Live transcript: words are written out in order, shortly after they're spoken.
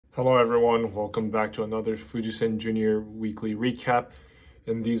Hello everyone, welcome back to another Fujisen Junior weekly recap.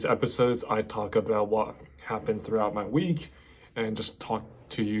 In these episodes, I talk about what happened throughout my week and just talk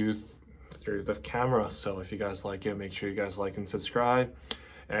to you through the camera. So if you guys like it, make sure you guys like and subscribe,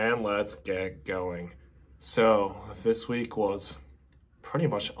 and let's get going. So this week was pretty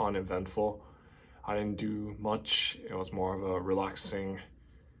much uneventful. I didn't do much. It was more of a relaxing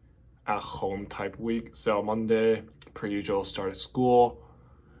at home type week. So Monday, per usual, started school.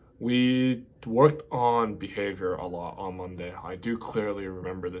 We worked on behavior a lot on Monday. I do clearly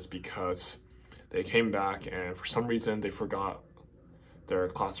remember this because they came back and for some reason they forgot their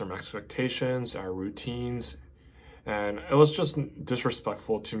classroom expectations, our routines, and it was just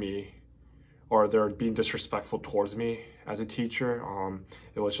disrespectful to me, or they're being disrespectful towards me as a teacher.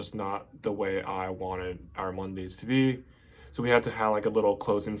 It was just not the way I wanted our Mondays to be. So we had to have like a little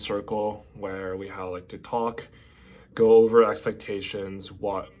closing circle where we had like to talk, go over expectations,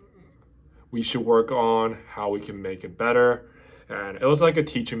 what we should work on, how we can make it better. And it was like a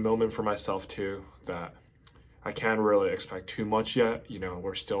teaching moment for myself too, that I can't really expect too much yet. You know,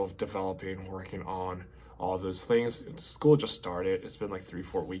 we're still developing, working on all those things. School just started. It's been like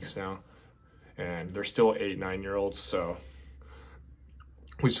 3-4 weeks now, and they're still 8-9-year-olds. So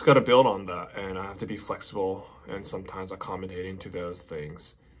we just got to build on that, and I have to be flexible and sometimes accommodating to those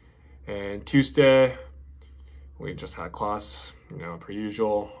things. And Tuesday, we just had class, you know, per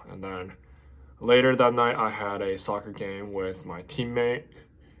usual. And then later that night, I had a soccer game with my teammate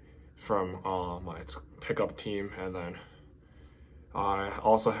from my pickup team. And then I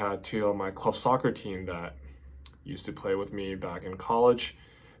also had two of my club soccer team that used to play with me back in college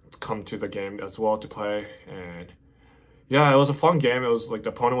come to the game as well to play. And yeah, it was a fun game. It was like the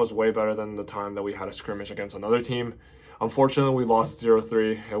opponent was way better than the time that we had a scrimmage against another team. Unfortunately, we lost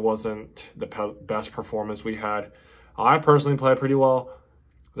 0-3. It wasn't the best performance we had. I personally played pretty well.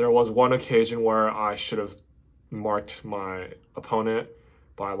 There was one occasion where I should have marked my opponent,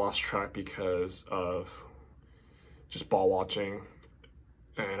 but I lost track because of just ball watching.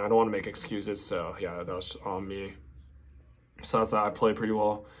 And I don't want to make excuses, so yeah, that was on me. Besides that, I played pretty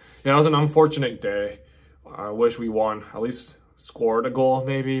well. Yeah, it was an unfortunate day. I wish we won, at least scored a goal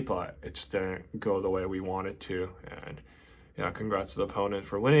maybe, but it just didn't go the way we wanted to. And yeah, congrats to the opponent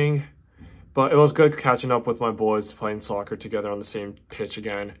for winning. But it was good catching up with my boys, playing soccer together on the same pitch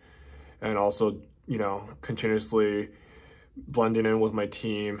again. And also, you know, continuously blending in with my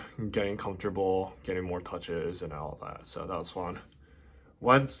team, getting comfortable, getting more touches and all that. So that was fun.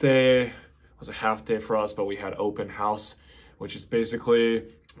 Wednesday was a half day for us, but we had open house, which is basically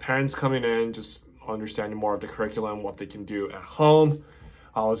parents coming in, just understanding more of the curriculum, what they can do at home.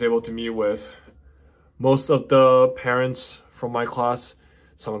 I was able to meet with most of the parents from my class.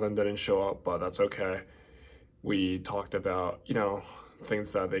 Some of them didn't show up, but that's okay. We talked about, you know,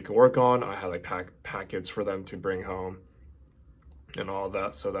 things that they could work on. I had like packets for them to bring home and all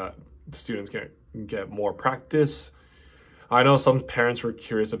that so that the students can get more practice. I know some parents were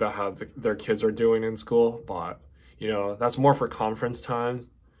curious about how their kids are doing in school, but, you know, that's more for conference time.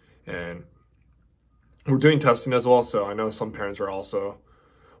 And we're doing testing as well, so I know some parents are also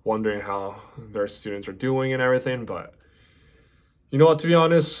wondering how their students are doing and everything, but you know what, to be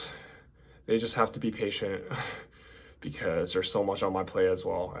honest, they just have to be patient because there's so much on my plate as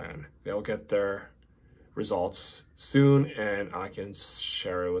well, and they'll get their results soon, and I can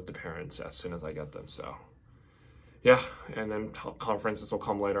share it with the parents as soon as I get them. So yeah, and then conferences will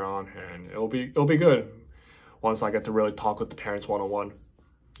come later on, and it'll be good. Once I get to really talk with the parents one-on-one,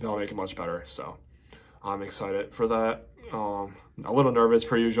 they'll make it much better. So I'm excited for that. A little nervous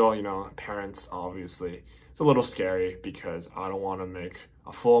per usual, you know, parents obviously. It's a little scary because I don't want to make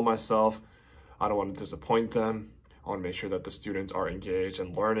a fool of myself. I don't want to disappoint them. I want to make sure that the students are engaged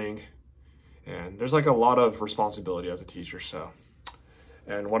and learning. And there's like a lot of responsibility as a teacher, so.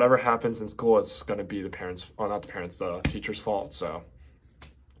 And whatever happens in school, it's going to be the parents, or not the parents, the teacher's fault. So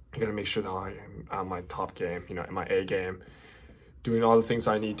I'm going to make sure that I am at my top game, you know, in my A game, doing all the things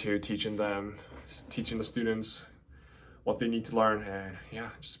I need to, teaching the students what they need to learn, and yeah,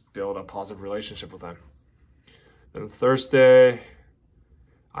 just build a positive relationship with them. Then Thursday,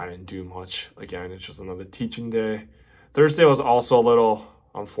 I didn't do much. Again, it's just another teaching day. Thursday was also a little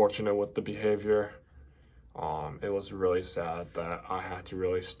unfortunate with the behavior. It was really sad that I had to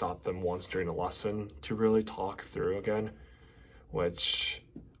really stop them once during a lesson to really talk through again, which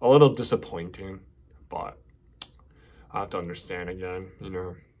a little disappointing, but I have to understand again, you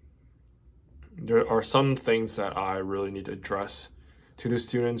know. There are some things that I really need to address to the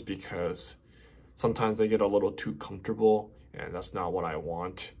students because sometimes they get a little too comfortable, and that's not what I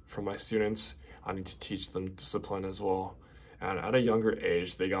want from my students. I need to teach them discipline as well And at a younger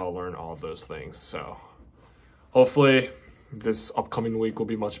age, they gotta learn all those things. So hopefully this upcoming week will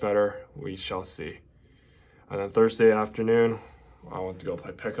be much better. We shall see. And then Thursday afternoon, I went to go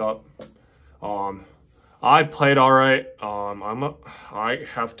play pickup. I played all right. I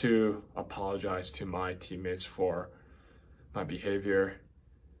have to apologize to my teammates for my behavior.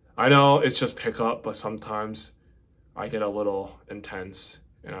 I know it's just pickup, but sometimes I get a little intense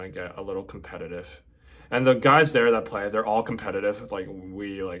and I get a little competitive. And the guys there that play, they're all competitive. Like,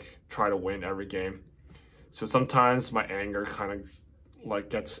 we like try to win every game. So sometimes my anger kind of like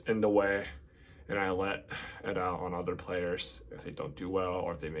gets in the way and I let it out on other players if they don't do well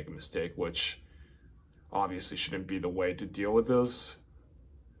or if they make a mistake, which obviously shouldn't be the way to deal with those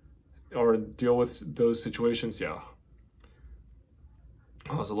situations. Yeah.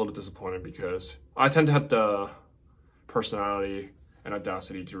 I was a little disappointed because I tend to have the personality and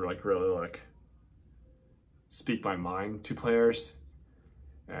audacity to like really like speak my mind to players,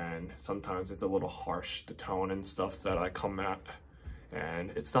 and sometimes it's a little harsh, the tone and stuff that I come at,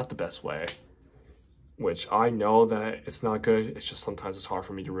 and it's not the best way, which I know that it's not good. It's just sometimes it's hard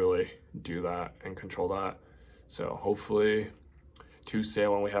for me to really do that and control that. So hopefully Tuesday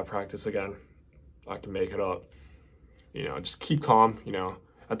when we have practice again, I can make it up. You know, just keep calm. You know,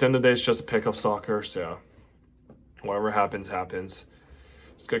 at the end of the day, it's just a pickup soccer, so whatever happens, happens.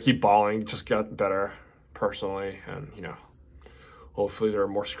 Just gotta keep balling, just get better personally, and you know, hopefully there are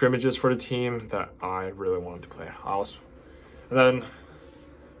more scrimmages for the team that I really wanted to play. And then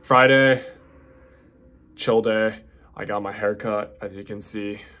Friday, chill day. I got my haircut, as you can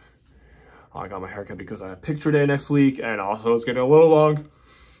see. I got my haircut because I have picture day next week, and also it's getting a little long,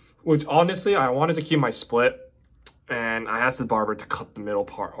 which honestly I wanted to keep my split, and I asked the barber to cut the middle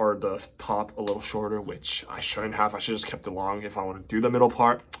part or the top a little shorter, which I shouldn't have. I should just kept it long if I want to do the middle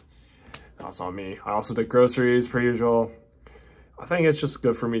part. That's on me. I also did groceries per usual. I think it's just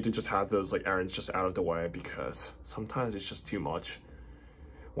good for me to just have those like errands just out of the way, because sometimes it's just too much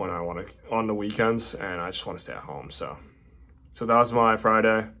when I want to on the weekends and I just want to stay at home. So that was my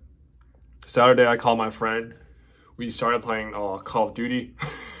Friday. Saturday, I called my friend. We started playing Call of Duty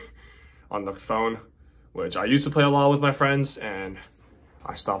on the phone, which I used to play a lot with my friends, and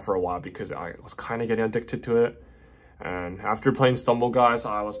I stopped for a while because I was kind of getting addicted to it. And after playing Stumble Guys,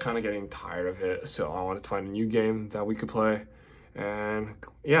 I was kind of getting tired of it. So I wanted to find a new game that we could play. And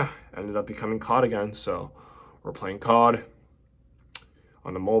yeah, ended up becoming COD again. So we're playing COD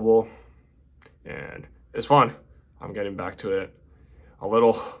on the mobile, and it's fun. I'm getting back to it. A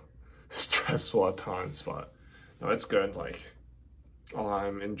little stressful at times, but no, it's good. Like,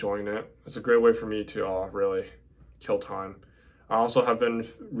 I'm enjoying it. It's a great way for me to really kill time. I also have been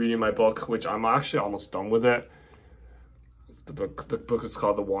reading my book, which I'm actually almost done with it. The book is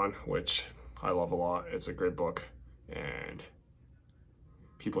called The One, which I love a lot. It's a great book, and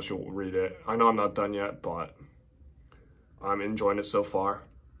people should read it. I know I'm not done yet, but I'm enjoying it so far.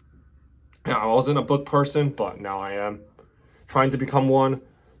 Yeah, I wasn't a book person, but now I am trying to become one.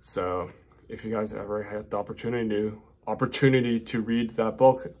 So if you guys ever had the opportunity to read that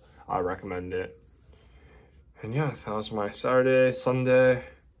book, I recommend it. And yeah, that was my Saturday. Sunday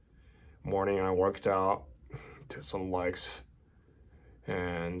morning, I worked out, did some legs,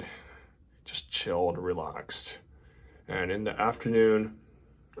 and just chilled, relaxed. And in the afternoon,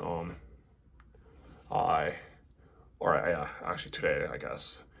 actually today, I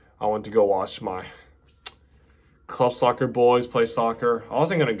guess, I went to go watch my club soccer boys play soccer. I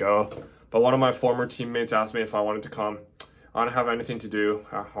wasn't gonna go, but one of my former teammates asked me if I wanted to come. I don't have anything to do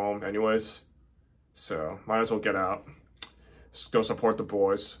at home anyways, so might as well get out, just go support the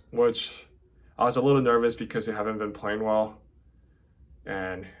boys, which I was a little nervous because they haven't been playing well.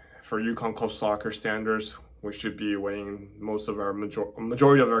 And for Yukon Club Soccer standards, we should be winning most of our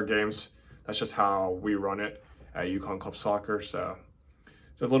majority of our games. That's just how we run it at Yukon Club Soccer. So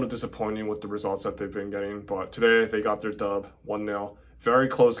it's a little disappointing with the results that they've been getting. But today they got their dub, 1-0. Very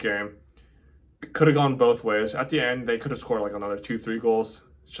close game. Could have gone both ways. At the end, they could have scored like another 2-3 goals.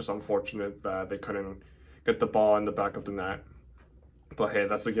 It's just unfortunate that they couldn't get the ball in the back of the net. But hey,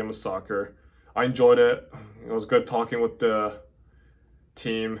 that's the game of soccer. I enjoyed it. It was good talking with the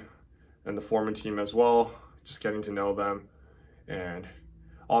team and the former team as well, just getting to know them, and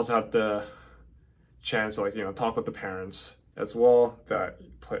also had the chance to, like, you know, talk with the parents as well that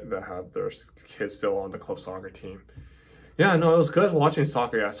have their kids still on the club soccer team. Yeah, no, it was good watching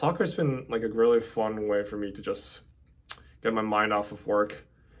soccer. Yeah, soccer's been like a really fun way for me to just get my mind off of work,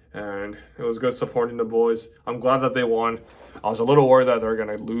 and it was good supporting the boys. I'm glad that they won. I was a little worried that they're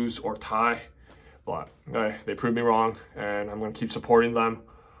gonna lose or tie, but hey, they proved me wrong, and I'm gonna keep supporting them.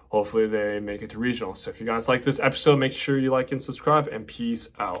 hopefully they make it to regional. So if you guys like this episode, make sure you like and subscribe, and peace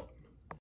out.